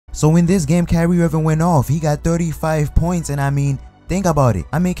So in this game, Kyrie Irving went off. He got 35 points, and I mean, think about it.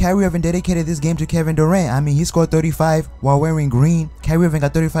 I mean, Kyrie Irving dedicated this game to Kevin Durant. I mean, he scored 35 while wearing green. Kyrie Irving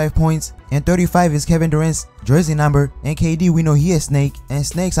got 35 points, and 35 is Kevin Durant's jersey number. And KD, we know he a snake. And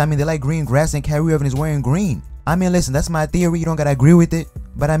snakes, I mean, they like green grass, and Kyrie Irving is wearing green. I mean, listen, that's my theory. You don't gotta agree with it.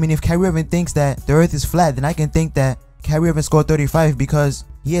 But I mean, if Kyrie Irving thinks that the earth is flat, then I can think that Kyrie Irving scored 35 because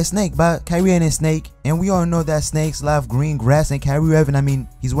he a snake. But Kyrie ain't a snake, and we all know that snakes love green grass, and Kyrie Irving, I mean,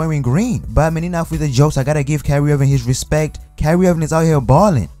 he's wearing green. But I mean, enough with the jokes. I gotta give Kyrie Irving his respect. Kyrie Irving is out here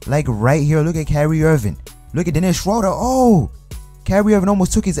balling. Like right here, look at Kyrie Irving. Look at Dennis Schroeder. Oh, Kyrie Irving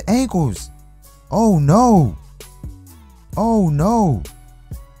almost took his ankles. Oh no. Oh no.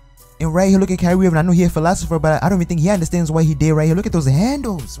 And right here, look at Kyrie Irving. I know he's a philosopher, but I don't even think he understands what he did right here. Look at those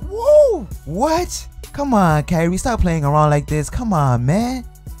handles. Whoa. What? Come on, Kyrie. Stop playing around like this. Come on, man.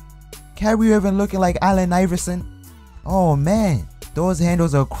 Kyrie Irving looking like Allen Iverson. Oh, man. Those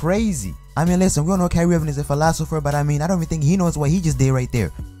handles are crazy. I mean, listen, we all know Kyrie Irving is a philosopher, but I mean, I don't even think he knows what he just did right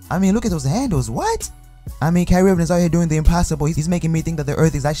there. I mean, look at those handles. What? I mean, Kyrie Irving is out here doing the impossible. He's making me think that the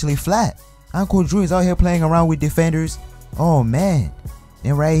earth is actually flat. Uncle Drew is out here playing around with defenders. Oh, man.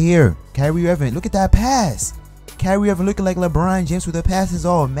 And right here, Kyrie Irving, look at that pass. Kyrie Irving looking like LeBron James with the passes.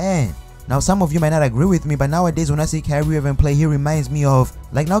 Oh, man. Now, some of you might not agree with me, but nowadays when I see Kyrie Irving play, he reminds me of,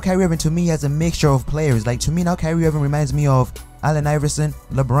 like, now Kyrie Irving to me has a mixture of players. Like, to me now, Kyrie Irving reminds me of Allen Iverson,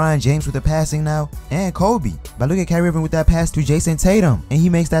 LeBron James with the passing now, and Kobe. But look at Kyrie Irving with that pass to Jason Tatum, and he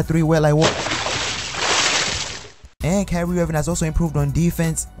makes that three wet like what? And Kyrie Irving has also improved on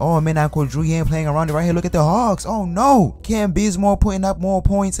defense. Oh man, Uncle Drew, he ain't playing around it right here. Look at the Hawks. Oh no, Cam Bizmore putting up more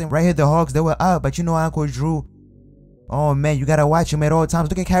points, and right here the Hawks, they were up, but you know Uncle Drew, oh man, you gotta watch him at all times.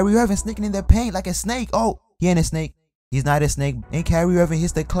 Look at Kyrie Irving sneaking in the paint like a snake. Oh, he ain't a snake. He's not a snake. And Kyrie Irving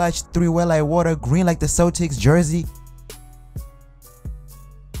hits the clutch three well like water, green like the Celtics jersey.